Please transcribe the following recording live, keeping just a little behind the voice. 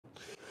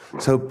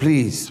So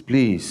please,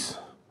 please,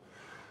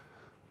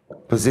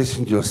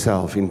 position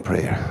yourself in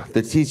prayer.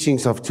 The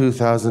teachings of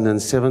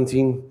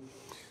 2017,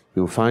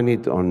 you'll find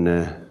it on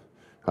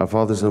our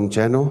Father's Home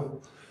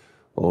channel,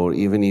 or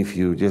even if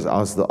you just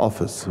ask the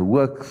office,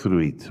 work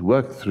through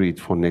it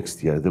for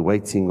next year, the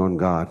waiting on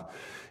God.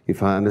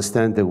 If I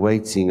understand the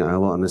waiting, I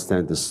will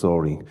understand the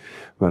story.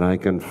 But I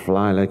can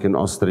fly like an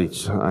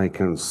ostrich, I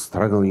can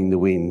struggle in the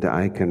wind,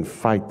 I can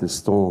fight the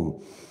storm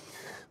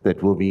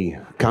that will be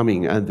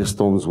coming, and the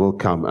storms will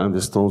come, and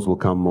the storms will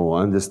come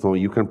more, and the storm,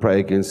 you can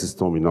pray against the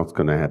storm, it's not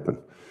going to happen.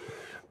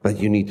 But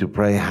you need to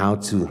pray how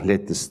to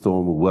let the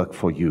storm work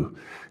for you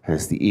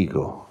as the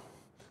eagle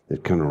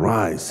that can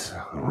rise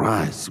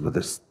with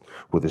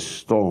the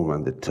storm,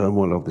 and the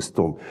turmoil of the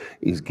storm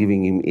is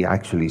giving him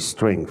actually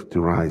strength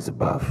to rise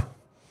above.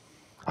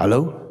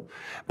 Hello?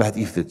 But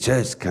if the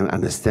church can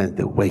understand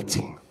the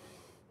waiting,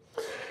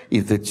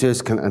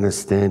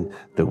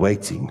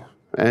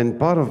 and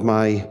part of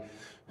my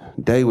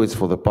day was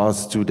for the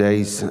past 2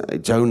 days,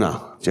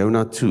 Jonah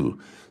 2.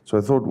 So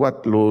I thought,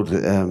 what, Lord?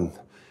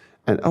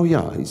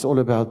 It's all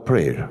about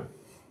prayer.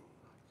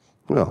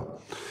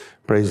 Well,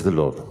 praise the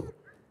Lord.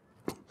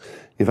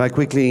 If I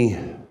quickly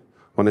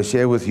want to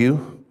share with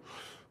you,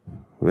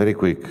 very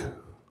quick,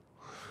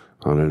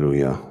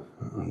 hallelujah.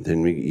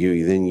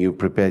 Then you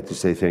prepare to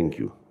say thank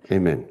you.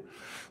 Amen.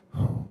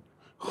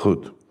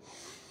 Good.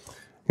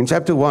 In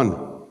chapter 1,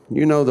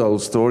 you know the whole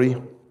story.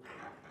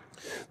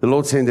 The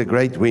Lord sent a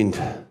great wind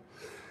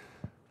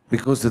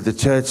because of the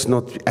church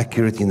not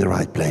accurate in the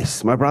right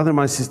place. My brother,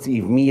 my sister,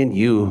 if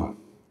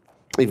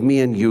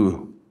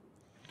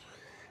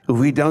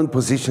we don't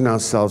position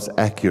ourselves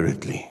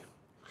accurately,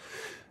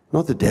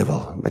 not the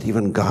devil, but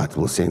even God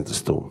will send the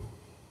storm.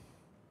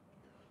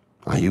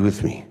 Are you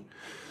with me?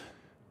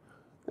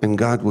 And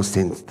God will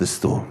send the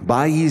storm.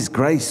 By His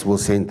grace will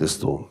send the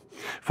storm.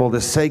 For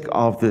the sake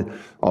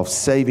of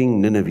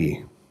saving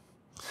Nineveh.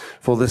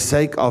 For the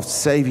sake of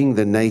saving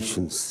the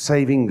nations,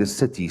 saving the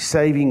city,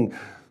 saving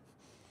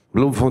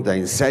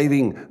Bloemfontein,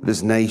 saving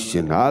this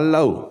nation.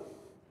 Hello.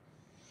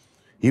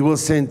 He will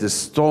send the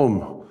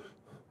storm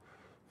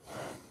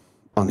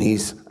on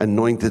His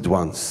anointed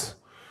ones,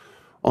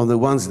 on the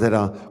ones that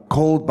are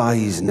called by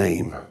His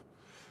name,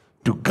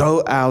 to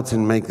go out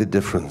and make the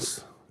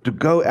difference.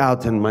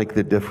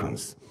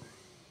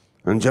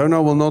 And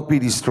Jonah will not be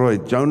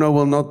destroyed. Jonah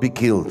will not be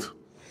killed.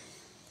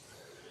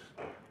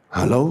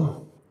 Hello?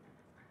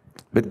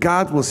 But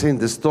God will send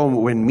the storm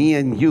when me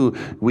and you,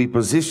 we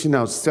position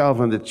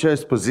ourselves and the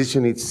church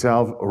position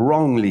itself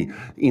wrongly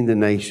in the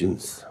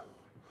nations.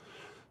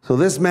 So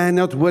this man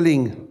not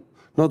willing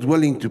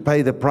to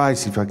pay the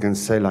price, if I can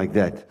say like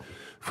that,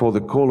 for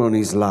the call on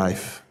his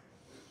life,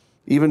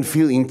 even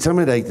feel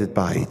intimidated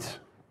by it.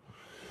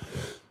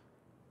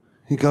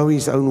 He go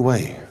his own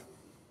way.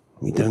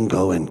 He didn't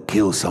go and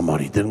kill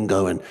somebody, didn't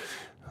go and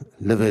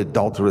live an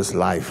adulterous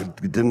life,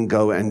 didn't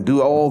go and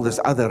do all this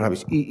other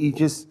rubbish. He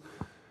just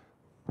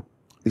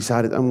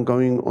decided, I'm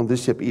going on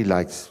this ship. He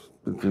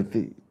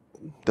doesn't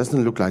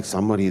look like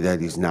somebody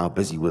that is now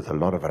busy with a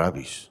lot of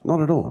rubbish.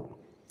 Not at all.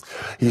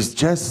 He's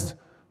just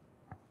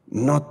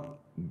not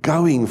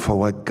going for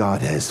what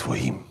God has for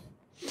him.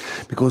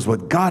 Because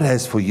what God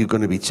has for you is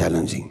going to be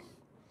challenging.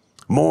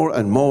 More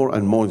and more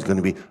and more is going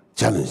to be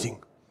challenging.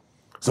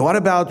 So what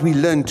about we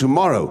learn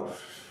tomorrow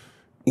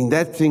in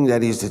that thing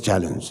that is the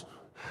challenge,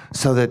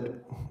 so that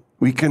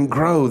we can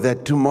grow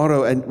that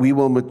tomorrow and we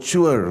will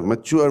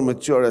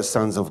mature as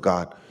sons of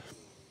God,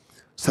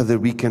 so that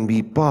we can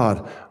be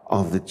part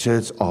of the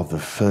church of the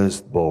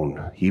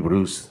firstborn,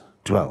 Hebrews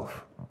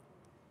 12.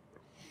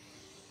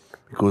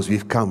 Because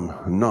we've come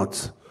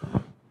not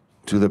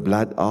to the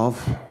blood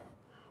of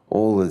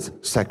all the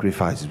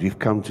sacrifices, we've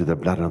come to the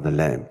blood of the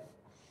Lamb.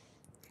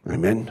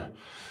 Amen.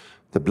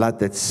 The blood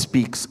that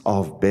speaks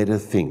of better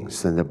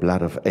things than the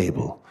blood of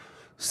Abel,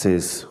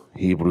 says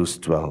Hebrews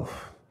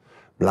 12.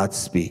 Blood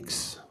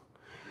speaks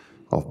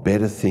of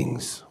better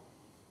things,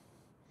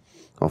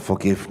 of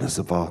forgiveness,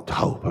 about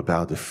hope,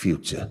 about the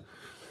future.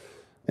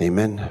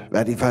 Amen.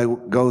 But if I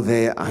go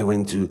there,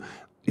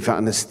 if I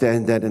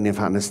understand that, and if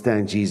I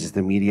understand Jesus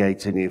the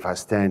mediator, and if I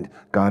stand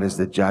God as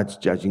the judge,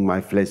 judging my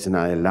flesh, and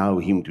I allow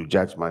Him to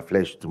judge my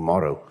flesh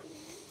tomorrow,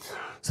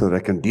 so that I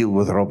can deal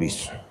with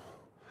rubbish,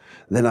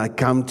 then I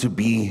come to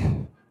be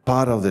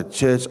part of the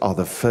church of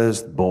the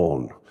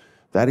firstborn.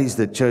 That is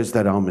the church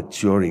that are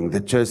maturing,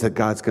 the church that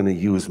God's going to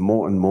use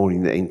more and more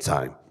in the end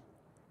time.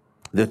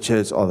 The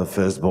church of the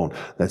firstborn.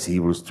 That's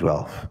Hebrews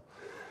 12.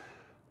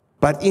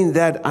 But in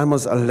that, I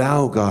must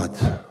allow God,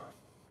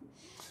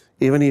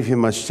 even if He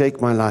must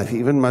shake my life,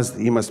 He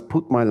must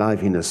put my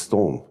life in a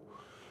storm.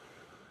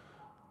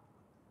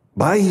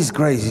 By His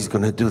grace, He's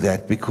going to do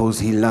that because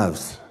He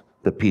loves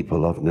the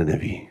people of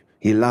Nineveh.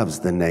 He loves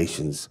the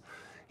nations.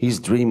 His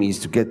dream is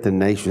to get the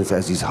nations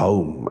as His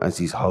home, as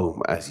His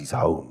home, as His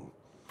home.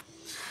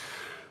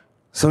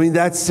 So in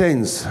that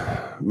sense,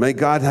 may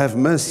God have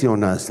mercy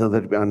on us so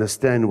that we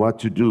understand what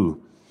to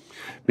do.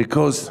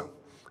 Because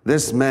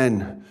this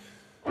man,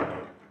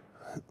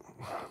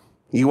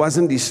 he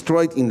wasn't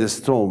destroyed in the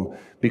storm,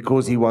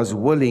 because he was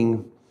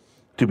willing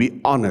to be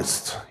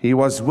honest. He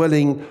was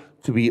willing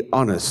to be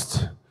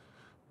honest.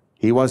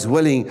 He was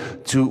willing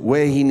to,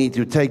 where he needed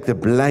to take the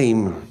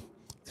blame,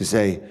 to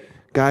say,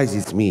 guys,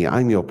 it's me.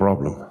 I'm your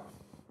problem.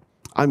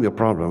 I'm your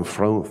problem.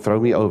 Throw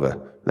me over.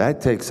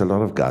 That takes a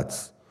lot of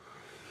guts.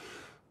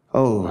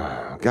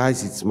 Oh,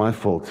 guys, it's my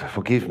fault.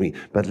 Forgive me.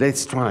 But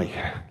let's try.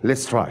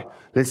 Let's try.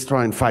 Let's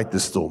try and fight the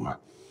storm.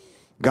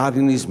 God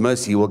in his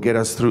mercy will get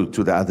us through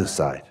to the other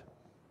side.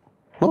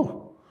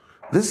 Oh,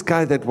 this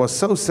guy that was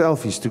so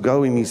selfish to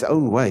go in his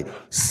own way,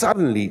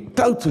 suddenly,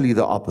 totally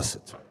the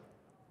opposite.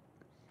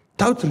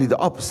 Totally the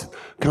opposite.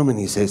 Come and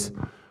he says,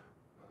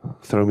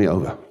 throw me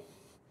over.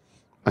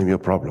 I'm your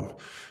problem.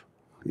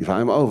 If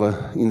I'm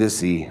over in the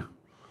sea,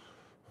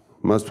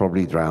 most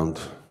probably drowned,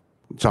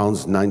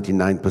 chance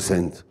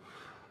 99%,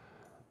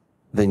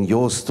 then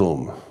your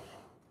storm,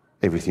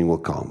 everything will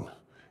calm.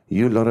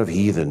 You lot of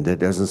heathen that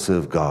doesn't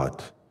serve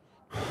God,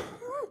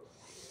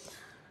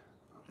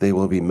 there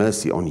will be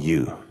mercy on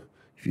you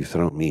if you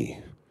throw me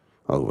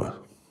over.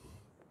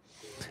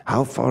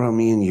 How far are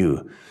me and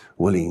you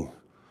willing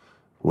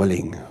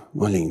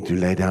to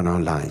lay down our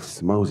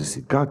lives? Moses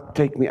said, God,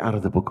 take me out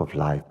of the book of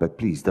life, but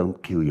please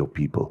don't kill your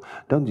people.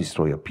 Don't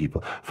destroy your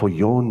people. For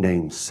your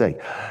name's sake,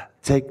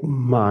 take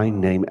my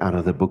name out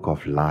of the book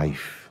of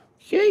life.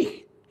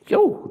 Yay!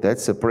 Yo,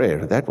 that's a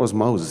prayer. That was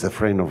Moses, a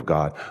friend of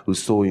God, who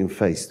saw him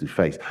face to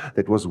face,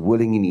 that was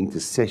willing in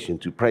intercession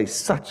to pray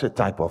such a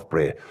type of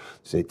prayer.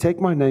 Say, take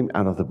my name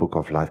out of the book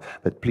of life,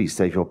 but please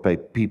save your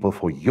people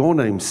for your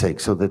name's sake,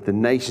 so that the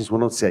nations will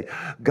not say,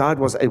 God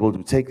was able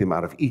to take them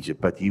out of Egypt,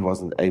 but he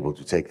wasn't able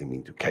to take them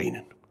into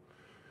Canaan.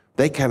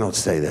 They cannot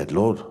say that,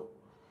 Lord.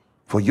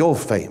 For your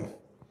fame,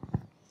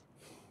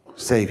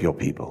 save your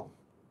people.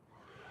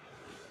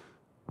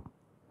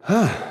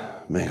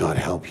 May God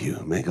help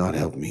you. May God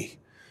help me,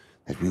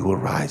 that we will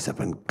rise up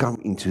and come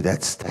into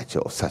that stature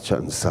of such an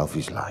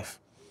unselfish life.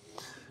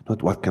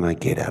 Not what can I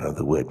get out of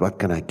the word? What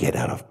can I get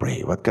out of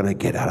prayer? What can I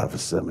get out of a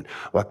sermon?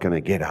 What can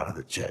I get out of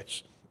the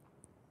church?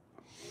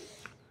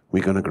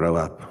 We're going to grow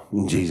up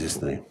in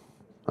Jesus' name.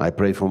 I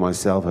pray for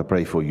myself. I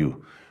pray for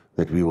you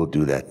that we will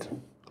do that.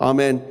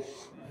 Amen.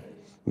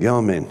 Yeah,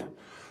 amen.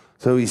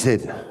 So he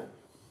said,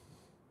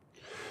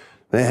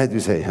 they had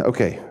to say,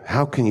 okay,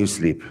 how can you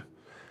sleep?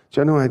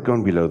 Jonah had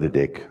gone below the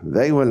deck.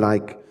 They were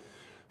like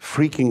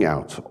freaking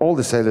out. All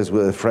the sailors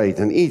were afraid,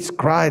 and each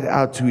cried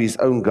out to his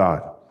own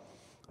God.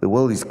 The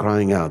world is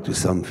crying out to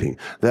something.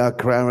 They are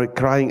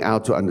crying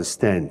out to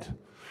understand.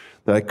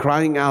 They are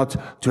crying out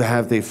to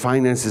have their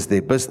finances,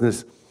 their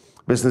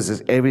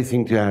businesses,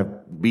 everything to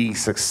be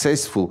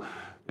successful,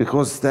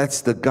 because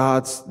that's the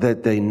gods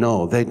that they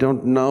know. They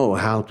don't know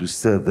how to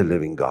serve the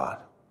living God.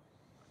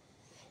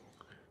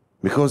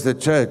 Because the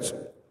church,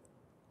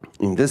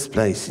 in this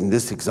place, in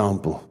this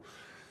example,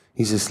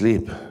 he's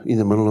asleep in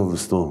the middle of the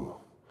storm,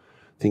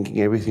 thinking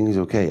everything is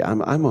okay.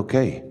 I'm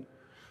okay.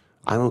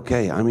 I'm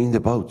okay. I'm in the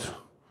boat,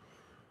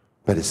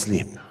 but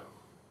asleep.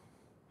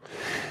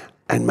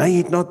 And may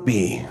it not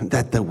be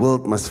that the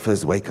world must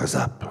first wake us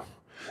up,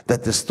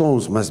 that the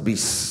storms must be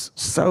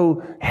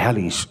so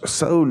hellish,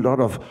 so lot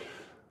of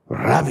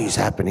rubbish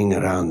happening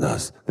around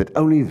us, that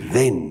only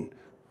then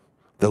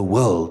the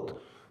world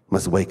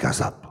must wake us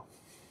up.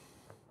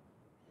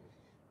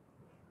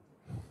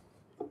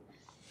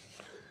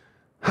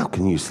 How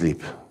can you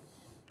sleep?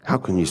 How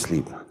can you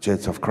sleep,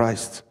 Church of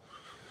Christ?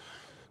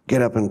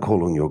 Get up and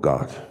call on your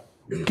God.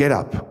 Get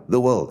up. The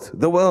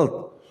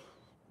world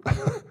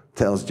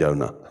tells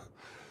Jonah.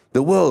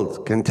 The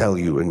world can tell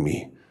you and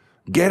me.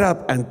 Get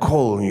up and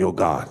call on your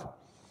God.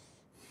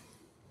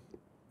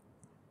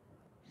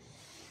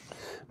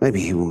 Maybe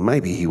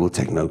he will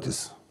take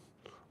notice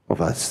of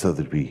us so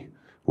that we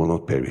will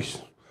not perish.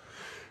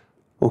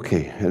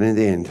 Okay, and in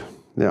the end,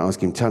 they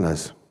ask him, tell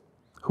us,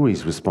 who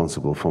is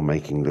responsible for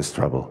making this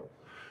trouble?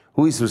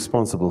 Who is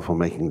responsible for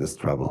making this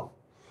trouble?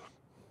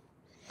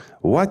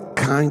 What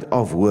kind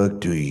of work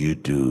do you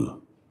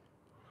do?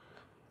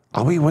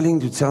 Are we willing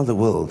to tell the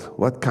world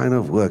what kind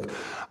of work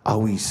are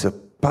we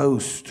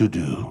supposed to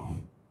do?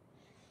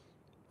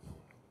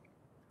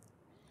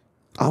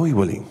 Are we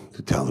willing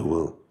to tell the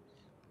world?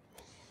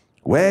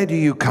 Where do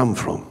you come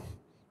from?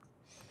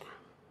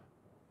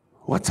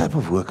 What type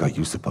of work are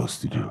you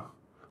supposed to do?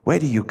 Where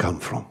do you come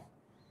from?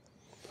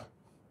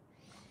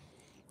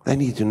 They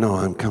need to know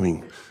I'm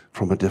coming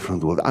from a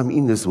different world. I'm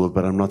in this world,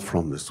 but I'm not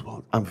from this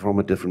world. I'm from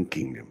a different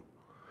kingdom.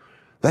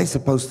 They're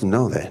supposed to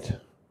know that.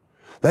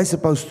 They're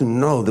supposed to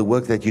know the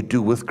work that you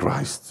do with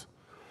Christ.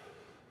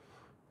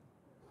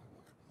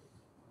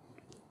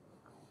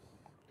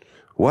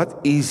 What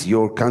is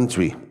your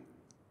country?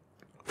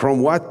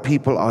 From what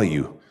people are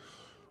you?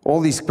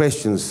 All these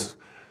questions,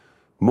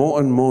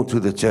 more and more to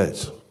the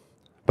church.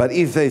 But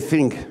if they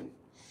think,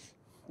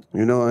 I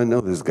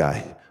know this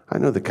guy, I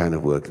know the kind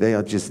of work, they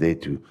are just there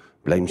to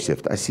blame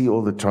shift. I see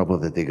all the trouble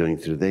that they're going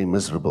through. They're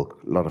miserable,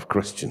 a lot of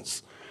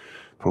Christians.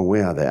 From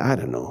where are they? I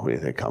don't know where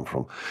they come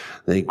from.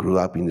 They grew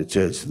up in the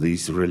church,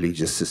 these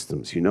religious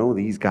systems. You know,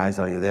 these guys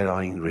are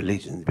in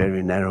religion,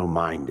 very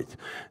narrow-minded,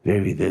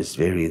 very this,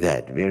 very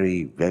that,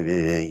 very,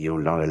 you're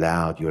not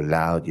allowed, you're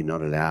allowed, you're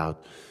not allowed.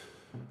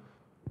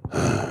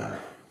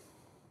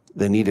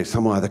 They need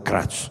some other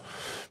crutch.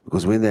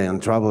 Because when they're in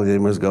trouble, they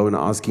must go and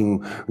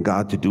asking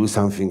God to do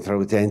something,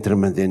 throw a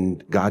tantrum, and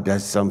then God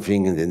does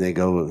something, and then they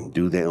go and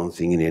do their own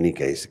thing in any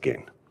case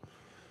again.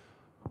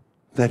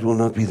 That will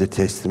not be the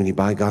testimony.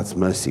 By God's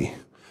mercy,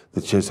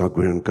 the church are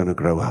going to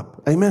grow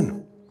up.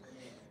 Amen.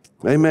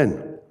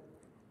 Amen.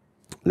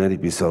 Let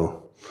it be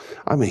so.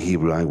 I'm a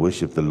Hebrew. I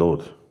worship the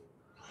Lord.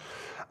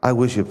 I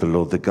worship the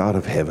Lord, the God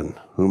of heaven,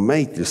 who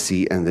made the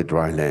sea and the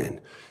dry land.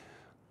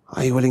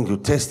 Are you willing to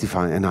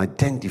testify and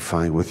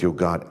identify with your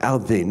God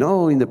out there?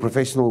 No, in the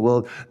professional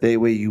world, there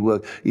where you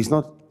work, He's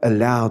not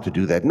allowed to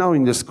do that. No,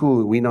 in the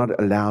school, we're not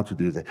allowed to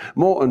do that.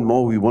 More and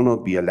more, we will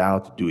not be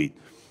allowed to do it.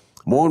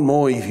 More and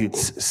more, if you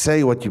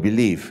say what you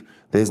believe,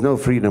 there's no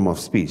freedom of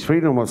speech.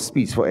 Freedom of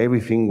speech for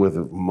everything with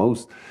the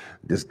most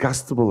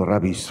disgustable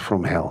rubbish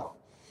from hell.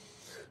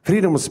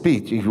 Freedom of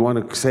speech, if you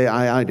want to say,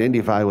 I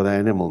identify with an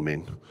animal,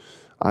 man.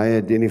 I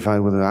identify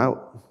with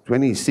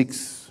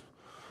 26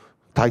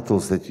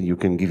 titles that you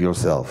can give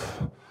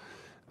yourself.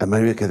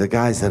 America, the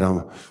guys that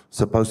are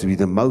supposed to be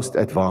the most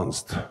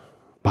advanced,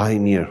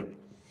 pioneer.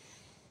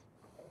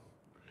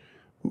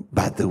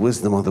 But the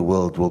wisdom of the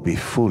world will be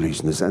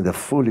foolishness, and the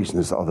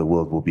foolishness of the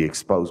world will be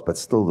exposed, but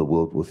still the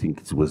world will think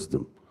it's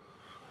wisdom.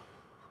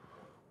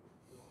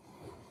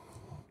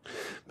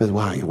 But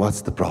why?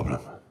 What's the problem?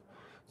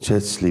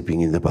 Church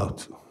sleeping in the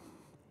boat.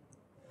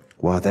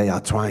 While they are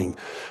trying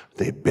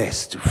their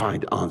best to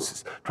find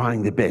answers,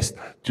 trying their best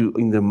to,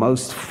 in the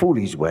most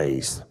foolish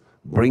ways,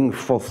 bring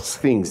forth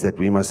things that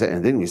we must say.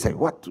 And then we say,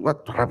 what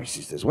rubbish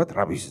is this? What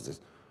rubbish is this?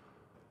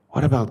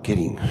 What about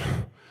getting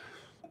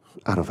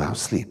out of our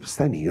sleep,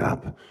 standing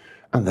up,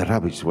 and the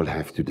rubbish will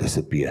have to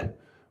disappear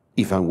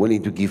if I'm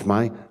willing to give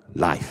my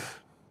life.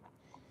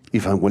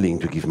 If I'm willing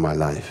to give my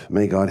life.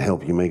 May God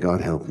help you. May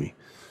God help me.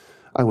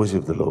 I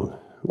worship the Lord.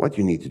 What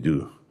you need to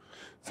do,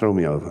 throw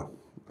me over.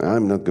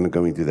 I'm not going to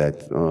go into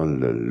that.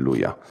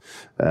 Hallelujah.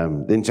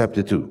 Then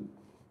chapter 2.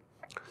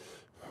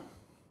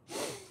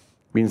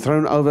 Been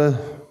thrown over.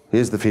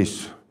 Here's the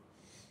fish.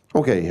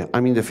 Okay,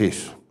 I'm in the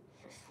fish.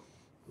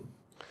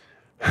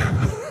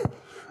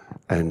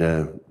 And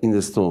in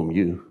the storm,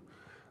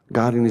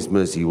 God in His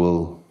mercy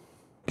will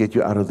get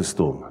you out of the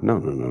storm.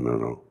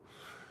 No.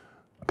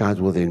 God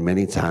will then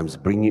many times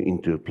bring you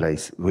into a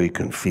place where you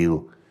can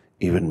feel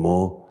even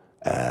more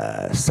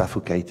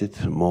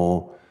suffocated,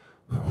 more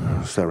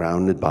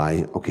surrounded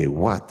by, okay,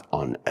 what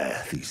on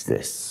earth is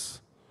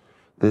this?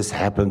 This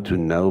happened to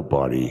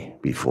nobody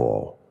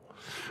before.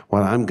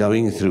 What I'm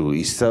going through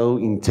is so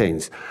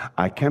intense.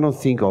 I cannot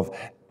think of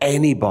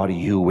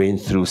anybody who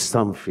went through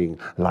something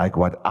like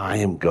what I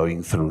am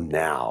going through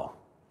now.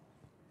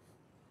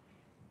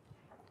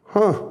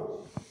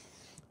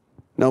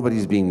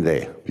 Nobody's been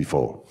there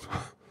before.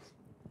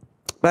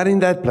 But in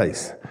that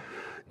place,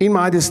 in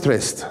my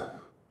distress,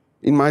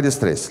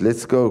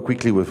 let's go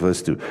quickly with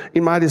verse 2.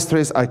 In my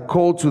distress, I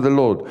called to the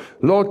Lord.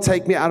 Lord,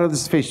 take me out of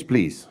this fish,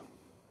 please.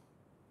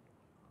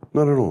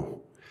 Not at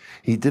all.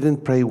 He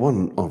didn't pray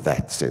one of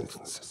that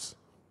sentences.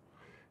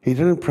 He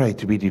didn't pray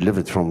to be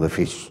delivered from the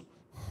fish.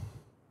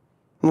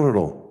 Not at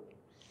all.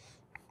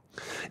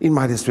 In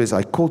my distress,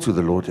 I called to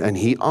the Lord, and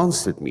He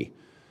answered me.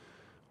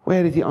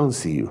 Where did He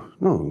answer you?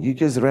 No, you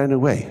just ran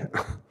away.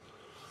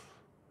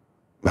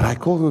 But I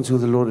called unto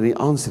the Lord, and He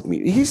answered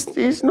me.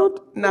 He's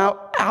not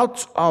now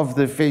out of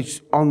the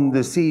fish on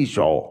the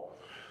seashore.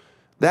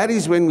 That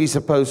is when we're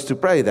supposed to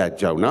pray that,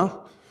 Jonah.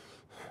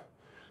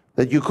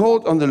 That you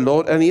called on the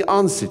Lord, and He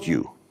answered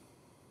you.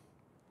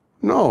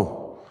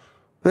 No,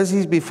 this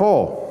is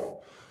before.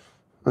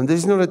 And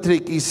this is not a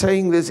trick. He's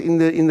saying this in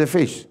the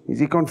fish. Is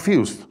he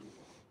confused?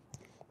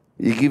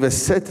 You give a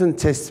certain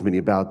testimony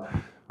about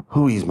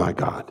who is my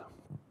God.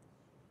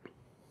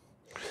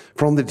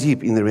 From the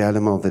deep, in the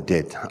realm of the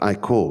dead, I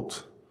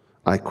called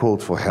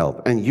for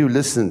help, and you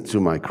listened to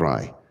my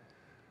cry.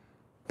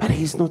 But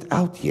He's not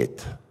out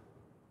yet.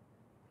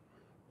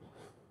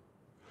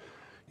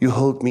 You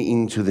hold me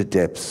into the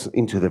depths,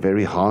 into the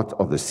very heart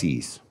of the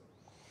seas,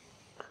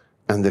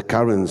 and the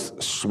currents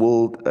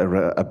swirled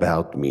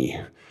about me.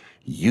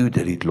 You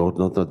did it, Lord,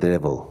 not the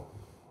devil.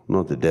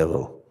 Not the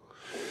devil.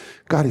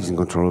 God is in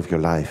control of your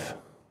life.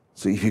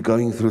 So if you're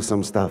going through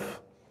some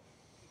stuff,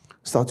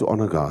 start to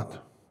honor God.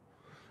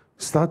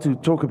 Start to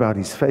talk about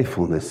His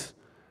faithfulness,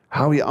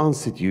 how He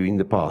answered you in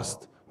the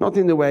past. Not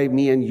in the way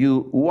me and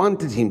you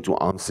wanted Him to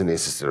answer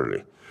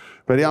necessarily,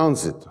 but He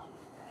answered.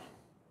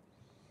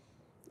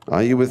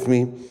 Are you with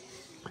me?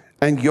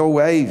 And your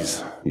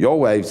waves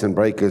and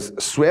breakers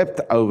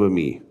swept over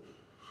me.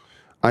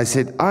 I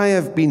said, I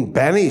have been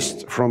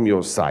banished from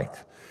your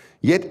sight,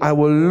 yet I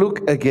will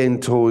look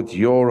again toward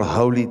your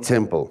holy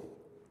temple,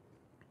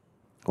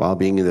 while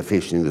being in the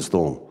fish in the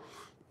storm.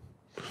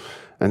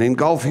 And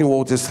engulfing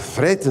waters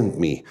threatened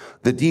me.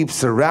 The deep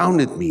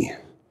surrounded me.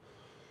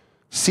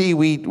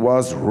 Seaweed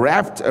was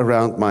wrapped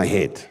around my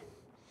head.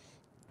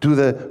 To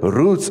the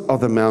roots of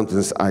the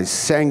mountains I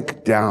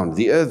sank down.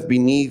 The earth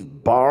beneath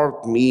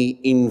barred me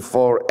in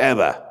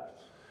forever.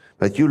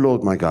 But you,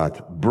 Lord my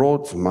God,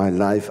 brought my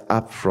life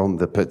up from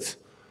the pit.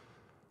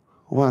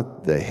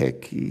 What the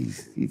heck?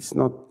 It's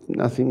not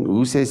nothing.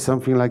 Who says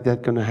something like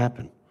that going to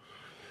happen?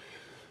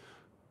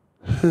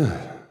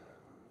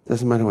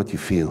 Doesn't matter what you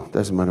feel.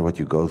 Doesn't matter what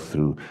you go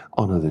through.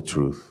 Honor the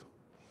truth.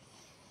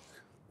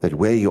 That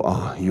where you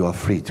are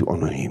free to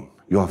honor him.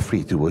 You are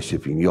free to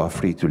worship him. You are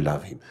free to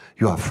love him.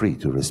 You are free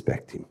to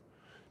respect him.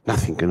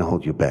 Nothing can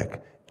hold you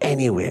back.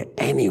 Anywhere,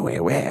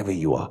 wherever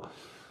you are.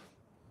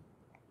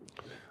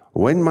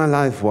 When my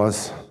life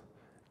was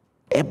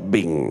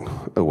ebbing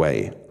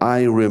away,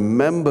 I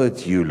remembered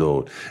you,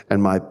 Lord,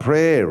 and my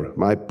prayer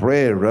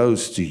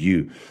rose to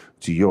you,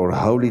 to your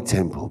holy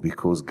temple,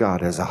 because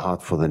God has a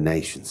heart for the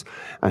nations,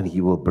 and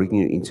he will bring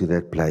you into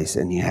that place,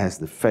 and he has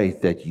the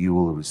faith that you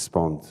will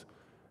respond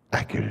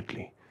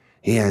accurately.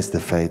 He has the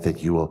faith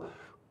that you will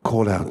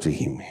call out to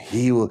him.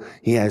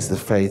 He has the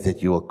faith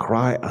that you will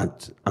cry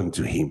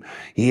unto him.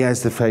 He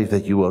has the faith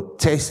that you will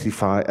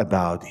testify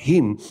about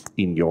him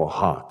in your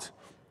heart.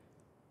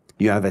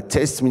 You have a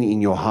testimony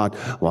in your heart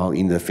while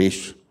in the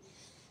fish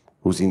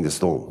who's in the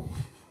storm.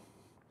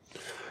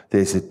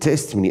 There's a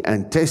testimony,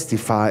 and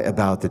testify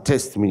about the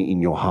testimony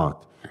in your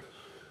heart.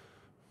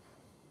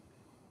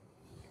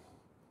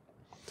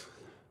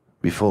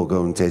 Before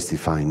go and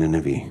testify in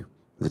Nineveh,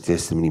 the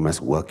testimony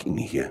must work in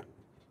here.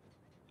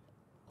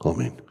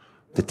 Amen.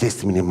 The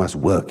testimony must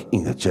work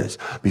in the church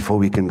before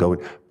we can go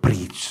and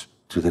preach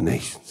to the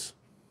nations.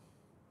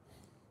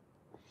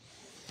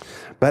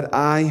 But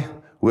I,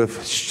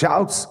 with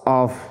shouts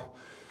of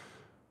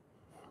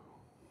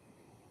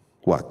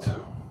what?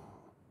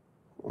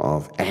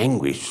 Of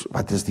anguish.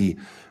 What is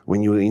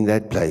when you're in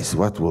that place,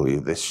 what will you?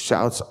 The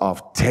shouts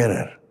of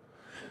terror.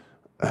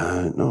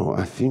 No,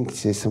 I think it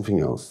says something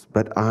else.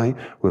 But I,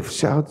 with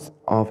shouts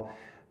of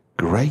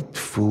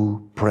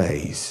grateful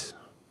praise.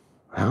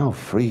 How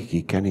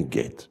freaky can it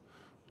get?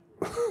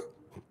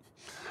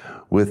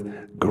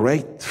 With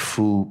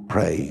grateful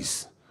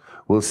praise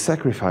will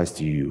sacrifice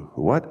to you.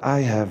 What I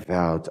have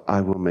vowed,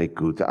 I will make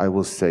good. I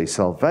will say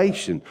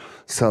salvation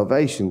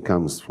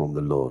comes from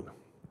the Lord.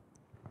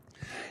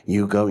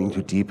 You go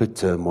into deeper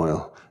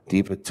turmoil.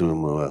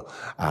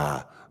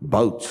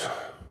 Boat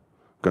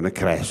going to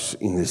crash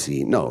in the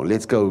sea. No,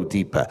 let's go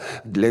deeper.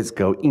 Let's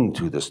go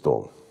into the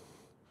storm.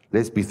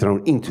 Let's be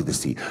thrown into the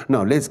sea.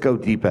 No, let's go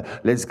deeper.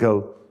 Let's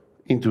go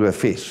into a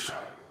fish.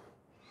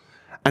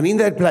 And in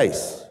that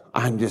place,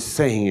 I'm just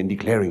saying and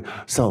declaring,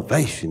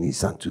 salvation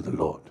is unto the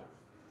Lord.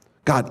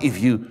 God,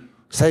 if you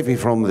save me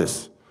from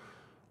this,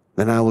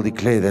 then I will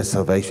declare that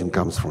salvation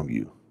comes from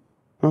you.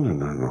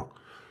 No.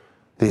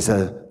 There's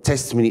a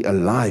testimony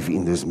alive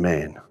in this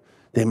man.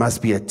 There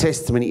must be a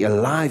testimony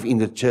alive in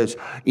the church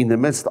in the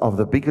midst of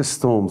the biggest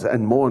storms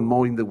and more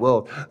in the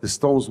world. The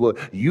storms will,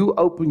 you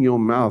open your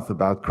mouth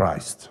about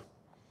Christ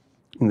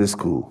in the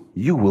school,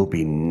 you will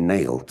be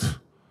nailed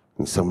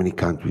in so many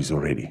countries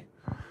already.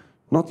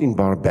 Not in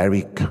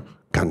barbaric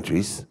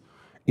countries,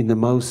 in the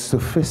most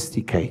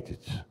sophisticated,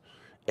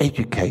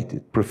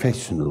 educated,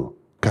 professional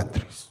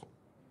countries.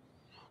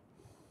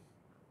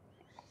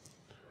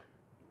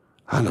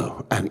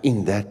 Hello, and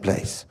in that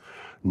place,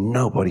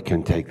 nobody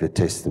can take the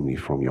testimony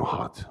from your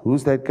heart.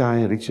 Who's that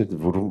guy, Richard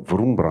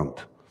Vroombrand?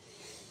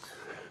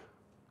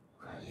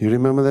 You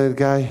remember that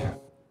guy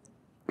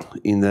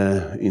in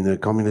the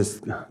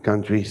communist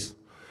countries?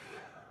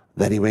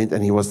 That he went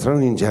and he was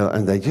thrown in jail,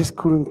 and they just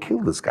couldn't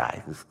kill this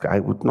guy. This guy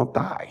would not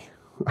die.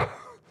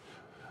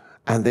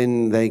 And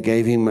then they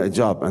gave him a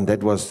job, and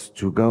that was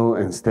to go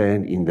and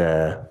stand in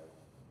the,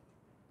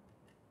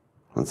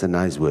 what's a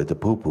nice word, the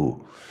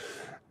poo-poo.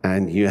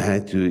 And he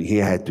had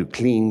to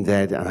clean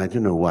that, and I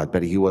don't know what,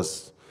 but he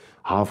was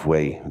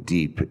halfway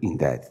deep in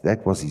that.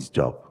 That was his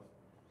job.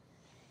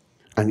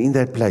 And in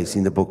that place,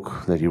 in the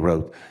book that he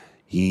wrote,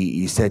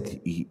 he said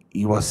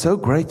he was so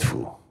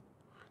grateful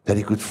that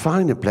he could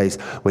find a place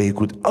where he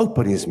could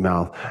open his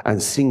mouth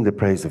and sing the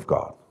praise of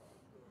God.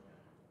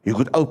 You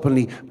could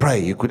openly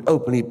pray. You could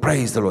openly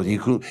praise the Lord. He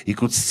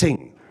could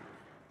sing.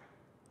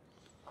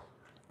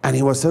 And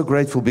he was so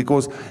grateful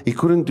because he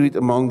couldn't do it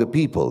among the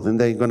people. Then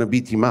they're going to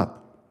beat him up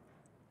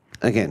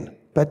again.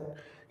 But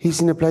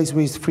he's in a place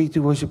where he's free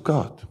to worship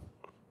God.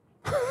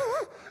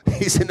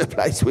 He's in a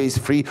place where he's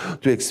free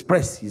to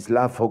express his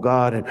love for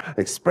God and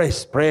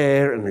express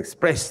prayer and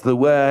express the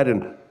word.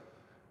 And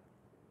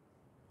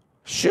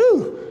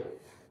sure.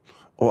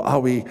 Or are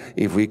we,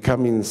 if we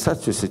come in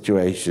such a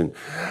situation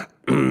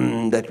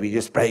that we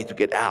just pray to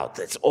get out,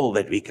 that's all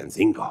that we can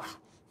think of.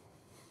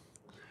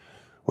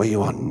 Where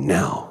you are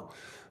now,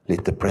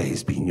 let the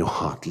praise be in your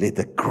heart. Let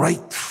the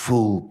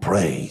grateful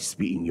praise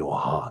be in your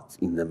heart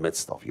in the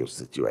midst of your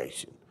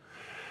situation.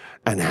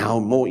 And how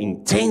more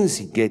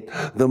intense it gets,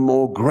 the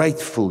more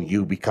grateful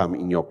you become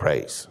in your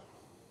praise.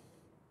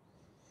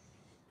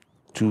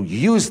 To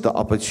use the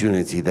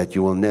opportunity that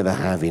you will never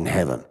have in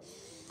heaven.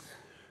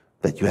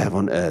 that you have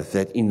on earth,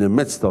 that in the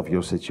midst of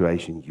your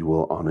situation, you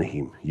will honor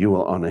him. You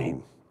will honor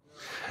him.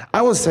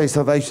 I will say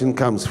salvation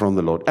comes from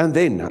the Lord. And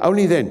then,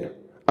 only then,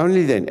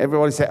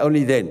 everybody say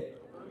only then.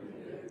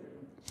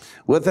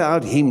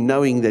 Without him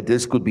knowing that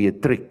this could be a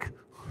trick.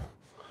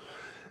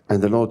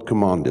 And the Lord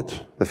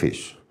commanded the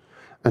fish,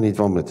 and it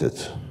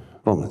vomited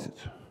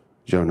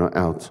Jonah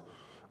out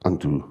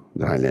onto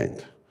dry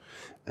land.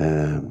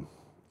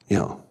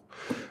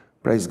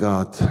 Praise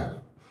God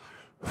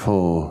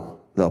for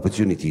the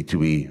opportunity to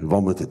be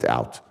vomited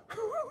out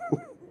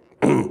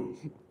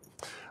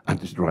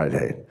onto dry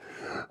land.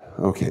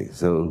 Okay,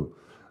 so,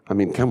 I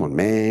mean, come on,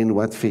 man,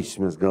 what fish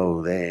must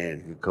go there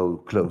and go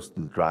close to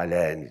the dry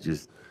land?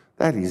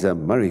 That is a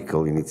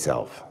miracle in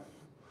itself.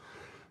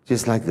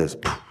 Just like this.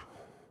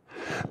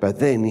 But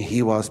then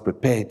he was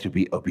prepared to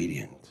be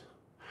obedient.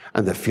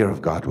 And the fear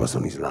of God was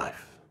on his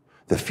life.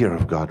 The fear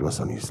of God was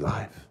on his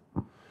life.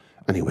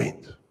 And he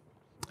went.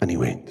 And he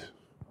went.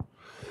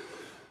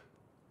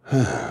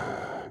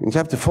 In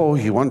chapter 4,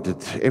 he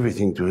wanted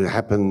everything to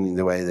happen in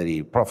the way that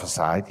he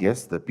prophesied.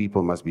 Yes, the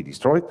people must be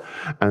destroyed.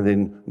 And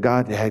then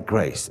God had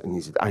grace. And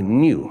he said, I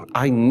knew.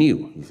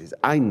 He says,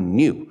 I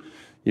knew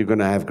you're going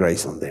to have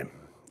grace on them.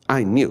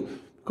 I knew.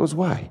 Because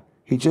why?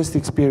 He just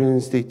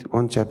experienced it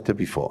one chapter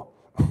before.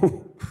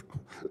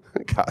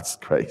 God's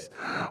grace.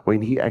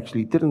 When he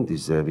actually didn't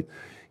deserve it,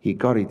 he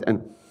got it.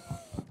 And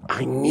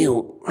I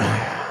knew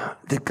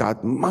that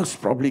God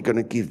most probably going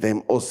to give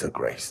them also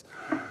grace.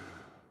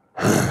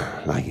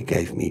 Like he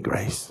gave me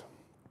grace.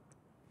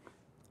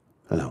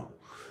 Hello.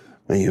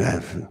 May you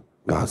have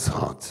God's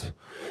heart.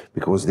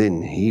 Because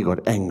then he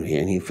got angry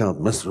and he felt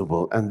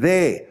miserable. And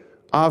there,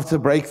 after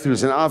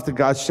breakthroughs and after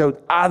God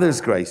showed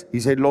others grace, he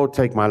said, Lord,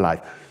 take my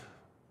life.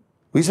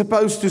 We're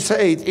supposed to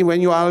say it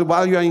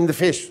while you are in the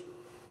fish.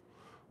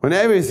 When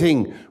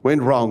everything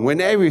went wrong,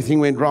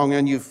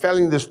 and you fell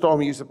in the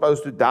storm, you're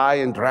supposed to die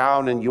and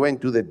drown, and you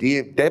went to the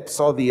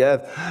depths of the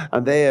earth,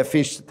 and there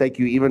fish take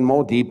you even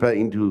more deeper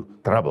into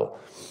trouble.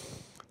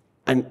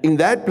 And in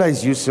that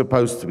place, you're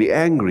supposed to be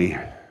angry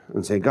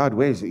and say,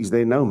 God, is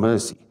there no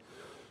mercy?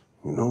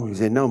 Is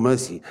there no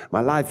mercy?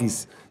 My life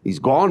is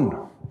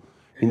gone.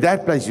 In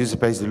that place, you're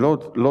supposed to say,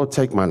 Lord,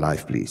 take my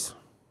life, please.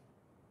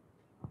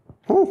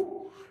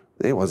 Oh,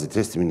 there was a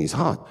testimony in his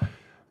heart.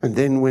 And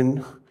then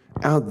when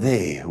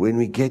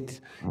we get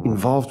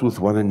involved with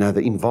one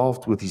another,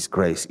 involved with his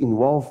grace,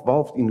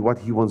 involved in what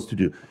he wants to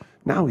do,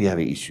 now we have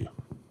an issue.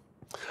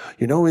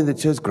 When the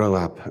church grow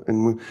up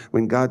and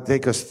when God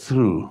take us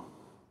through,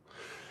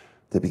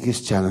 the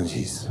biggest challenge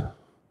is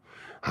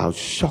how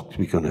shocked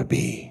we're going to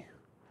be,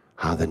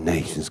 how the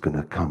nation's going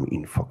to come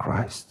in for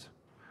Christ,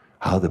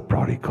 how the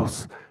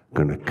prodigals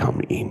going to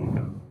come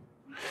in.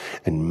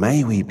 And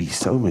may we be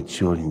so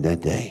mature in that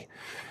day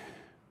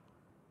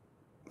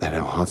that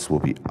our hearts will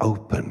be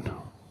open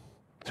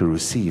to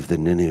receive the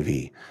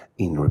Nineveh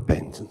in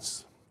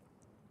repentance.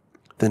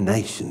 The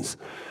nations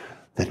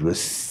that were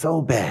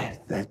so bad,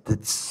 that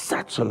did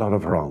such a lot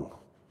of wrong,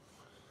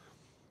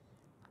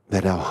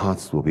 that our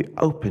hearts will be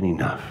open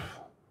enough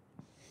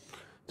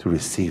to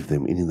receive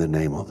them in the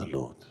name of the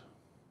Lord.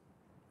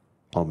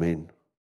 Amen.